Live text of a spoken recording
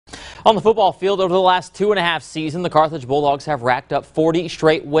On the football field, over the last 2.5 seasons, the Carthage Bulldogs have racked up 40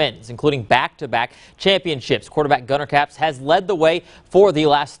 straight wins, including back-to-back championships. Quarterback Gunner Capps has led the way for the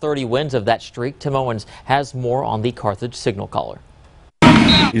last 30 wins of that streak. Tim Owens has more on the Carthage signal caller.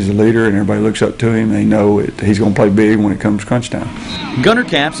 He's a leader, and everybody looks up to him. They know he's going to play big when it comes crunch time. Gunner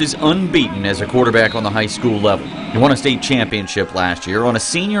Capps is unbeaten as a quarterback on the high school level. He won a state championship last year on a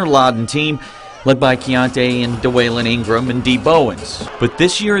senior Loudon team led by Keontae and DeWaylen Ingram and D. Bowens. But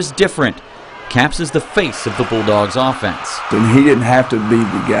this year is different. Capps is the face of the Bulldogs offense. And he didn't have to be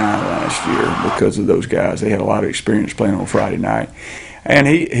the guy last year because of those guys. They had a lot of experience playing on Friday night. And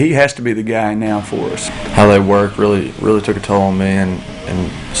he has to be the guy now for us. How they work really took a toll on me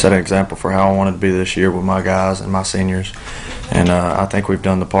and set an example for how I wanted to be this year with my guys and my seniors. And I think we've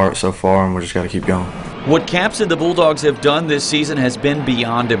done the part so far, and we just got to keep going. What Capps and the Bulldogs have done this season has been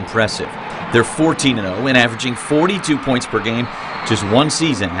beyond impressive. They're 14-0 and averaging 42 points per game just one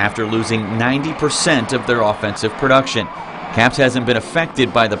season after losing 90% of their offensive production. Capps hasn't been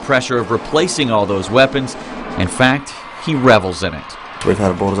affected by the pressure of replacing all those weapons. In fact, he revels in it. We've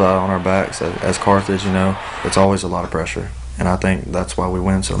had a bullseye on our backs as Carthage, you know. It's always a lot of pressure. And I think that's why we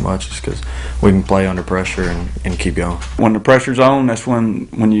win so much, is because we can play under pressure and keep going. When the pressure's on, that's when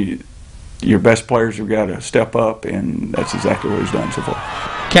your best players have got to step up, and that's exactly what he's done so far.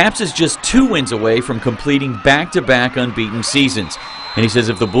 Capps is just 2 wins away from completing back-to-back unbeaten seasons. And he says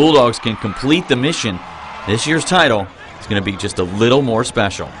if the Bulldogs can complete the mission, this year's title is going to be just a little more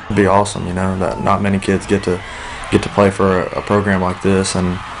special. It'd be awesome, you know, that not many kids get to play for a program like this,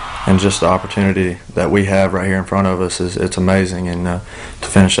 and just the opportunity that we have right here in front of us it's amazing. And to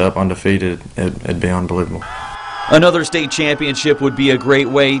finish up undefeated, it'd be unbelievable. Another state championship would be a great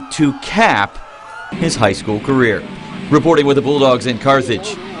way to cap his high school career. Reporting with the Bulldogs in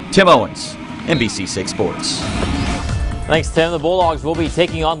Carthage, Tim Owens, NBC6 Sports. Thanks, Tim. The Bulldogs will be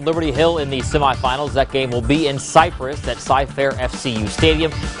taking on Liberty Hill in the semifinals. That game will be in Cypress at Cy-Fair FCU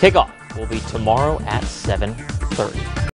Stadium. Kickoff will be tomorrow at 7:30.